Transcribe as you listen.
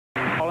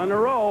All in a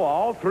row,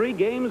 all 3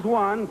 games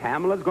won.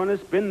 Pamela's going to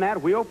spin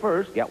that wheel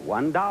first, get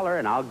 $1,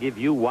 and I'll give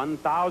you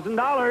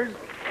 $1,000.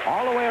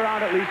 All the way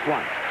around at least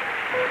once.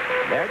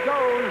 There it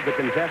goes. The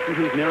contestant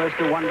who's nearest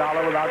to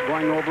 $1 without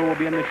going over will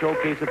be in the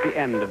showcase at the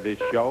end of this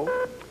show.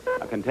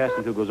 A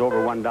contestant who goes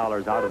over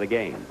 $1 is out of the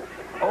game.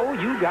 Oh,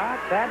 you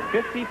got that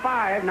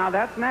 55. Now,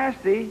 that's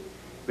nasty,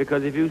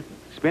 because if you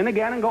spin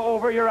again and go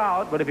over, you're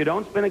out. But if you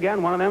don't spin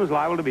again, one of them is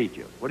liable to beat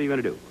you. What are you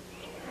going to do?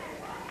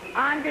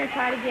 I'm going to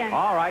try it again.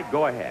 All right,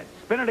 go ahead.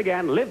 Spin it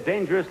again, live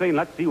dangerously, and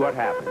let's see what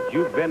happens.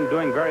 You've been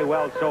doing very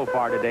well so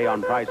far today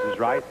on Price is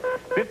Right.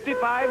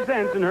 55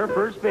 cents in her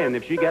first spin.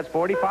 If she gets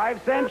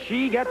 45 cents,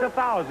 she gets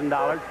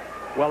 $1,000.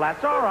 Well,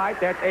 that's all right.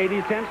 That's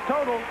 80 cents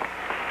total.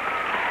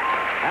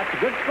 That's a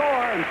good score,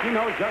 and she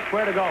knows just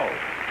where to go.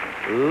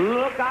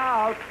 Look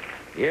out.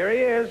 Here he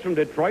is from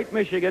Detroit,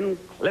 Michigan.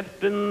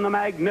 Clifton the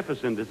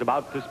Magnificent is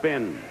about to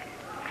spin.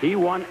 He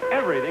won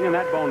everything in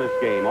that bonus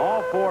game.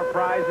 All 4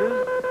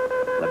 prizes.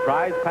 The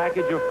prize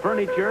package of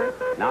furniture.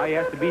 Now he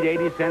has to beat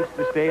 80 cents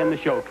to stay in the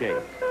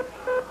showcase.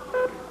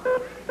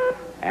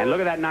 And look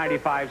at that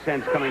 95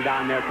 cents coming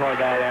down there toward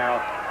that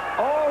arrow.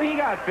 Oh, he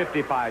got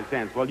 55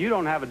 cents. Well, you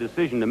don't have a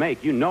decision to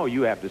make. You know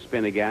you have to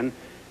spin again.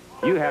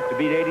 You have to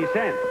beat 80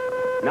 cents.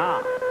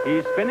 Now,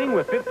 he's spinning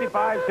with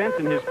 55 cents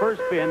in his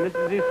first spin. This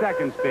is his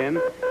second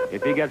spin.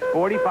 If he gets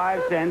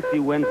 45 cents, he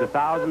wins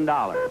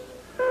 $1,000.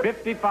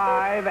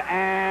 55,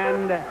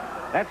 and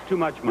that's too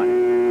much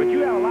money. But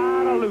you have a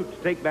lot of loot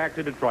to take back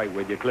to Detroit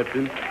with you,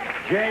 Clifton.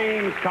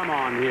 James, come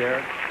on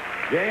here.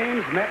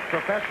 James met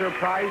Professor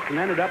Price and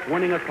ended up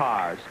winning a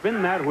car.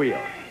 Spin that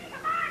wheel.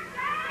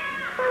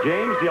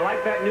 James, do you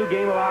like that new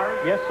game of ours?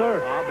 Yes,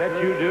 sir. I'll bet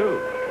you do.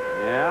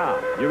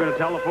 Yeah. You're going to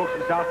tell the folks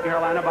in South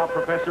Carolina about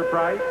Professor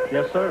Price?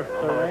 Yes, sir.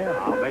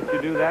 I'll bet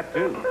you do that,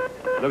 too.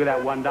 Look at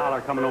that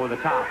 $1 coming over the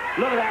top.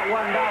 Look at that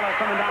 $1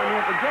 coming down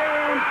here for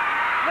James.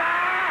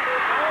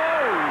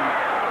 Oh,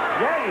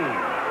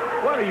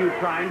 James, what are you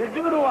trying to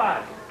do to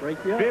us? Break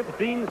you up.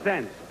 15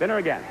 cents. Spin her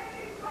again.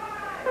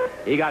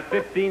 He got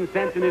 15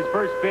 cents in his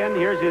first spin.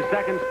 Here's his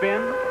second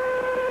spin.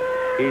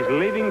 He's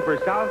leaving for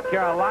South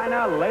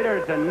Carolina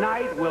later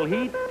tonight. Will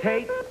he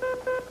take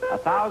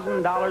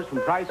 $1,000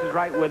 from Price is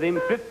Right with him?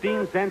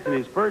 15 cents in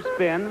his first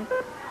spin.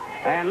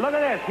 And look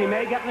at this. He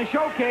may get in the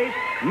showcase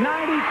 95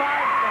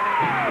 cents.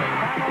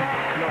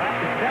 Pamela, you'll have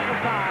to step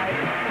aside.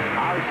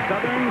 Our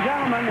Southern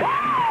gentleman.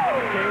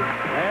 Okay,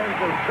 there's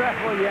the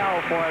treble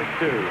yell for us,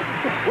 too.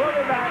 We'll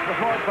be back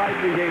before Price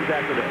begins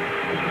after this.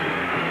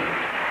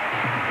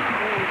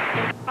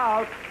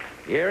 Out.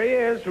 Here he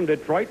is from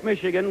Detroit,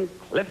 Michigan.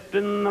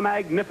 Clifton the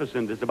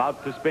Magnificent is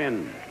about to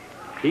spin.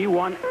 He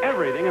won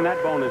everything in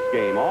that bonus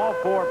game. All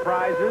 4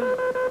 prizes.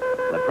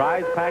 The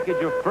prize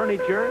package of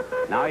furniture.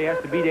 Now he has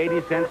to beat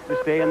 80 cents to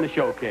stay in the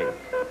showcase.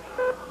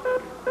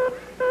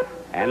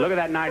 And look at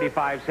that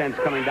 95 cents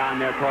coming down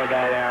there toward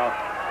that arrow.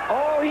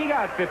 Oh, he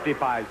got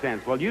 55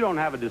 cents. Well, you don't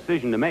have a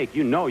decision to make.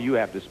 You know you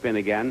have to spin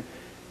again.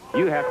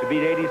 You have to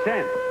beat 80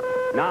 cents.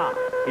 Now,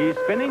 he's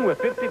spinning with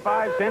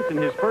 55 cents in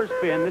his first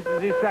spin. This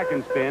is his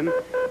second spin.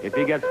 If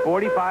he gets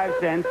 45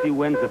 cents, he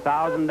wins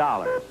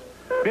 $1,000.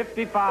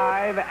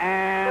 55,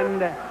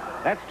 and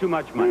that's too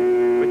much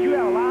money. But you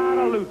have a lot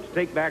of loot to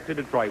take back to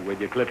Detroit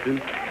with you,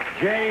 Clifton.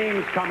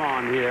 James, come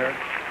on here.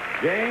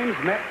 James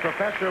met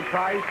Professor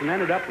Price and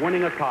ended up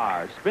winning a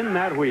car. Spin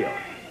that wheel.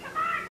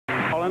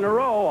 All in a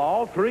row,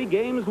 all 3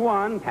 games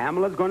won.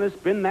 Pamela's going to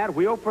spin that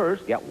wheel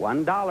first, get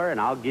 $1, and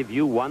I'll give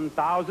you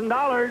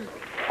 $1,000.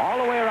 All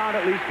the way around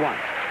at least once.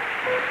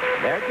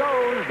 There it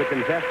goes. The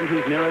contestant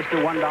who's nearest to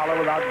 $1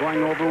 without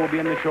going over will be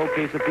in the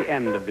showcase at the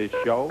end of this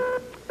show.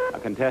 A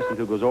contestant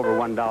who goes over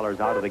 $1 is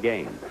out of the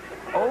game.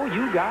 Oh,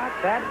 you got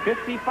that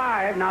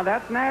 55. Now,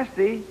 that's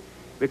nasty,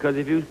 because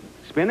if you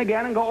spin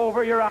again and go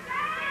over, you're out.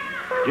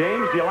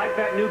 James, do you like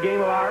that new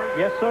game of ours?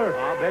 Yes, sir.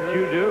 I'll bet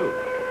you do.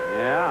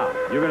 Yeah.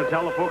 You're going to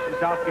tell the folks in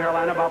South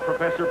Carolina about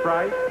Professor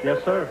Price?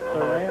 Yes, sir.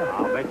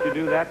 I'll bet you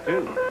do that,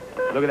 too.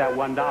 Look at that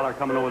 $1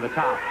 coming over the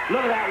top.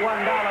 Look at that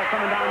 $1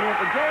 coming down here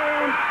for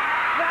James.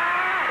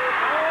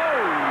 Oh,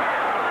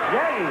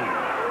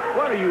 James,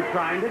 what are you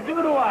trying to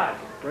do to us?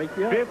 Break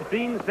you up.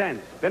 15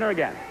 cents. Spin her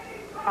again.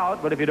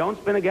 Out, but if you don't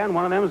spin again,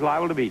 one of them is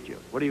liable to beat you.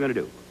 What are you going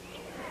to do?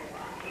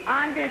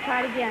 I'm going to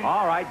try it again.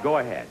 All right, go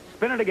ahead.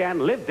 Spin it again,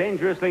 live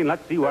dangerously, and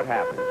let's see what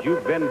happens.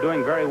 You've been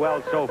doing very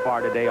well so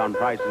far today on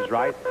Price is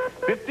Right.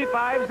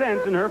 55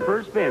 cents in her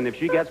first spin. If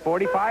she gets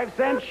 45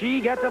 cents, she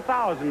gets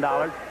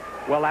 $1,000.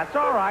 Well, that's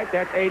all right.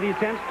 That's 80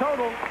 cents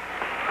total.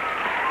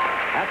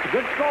 That's a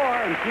good score,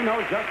 and she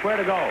knows just where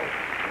to go.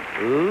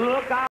 Look out.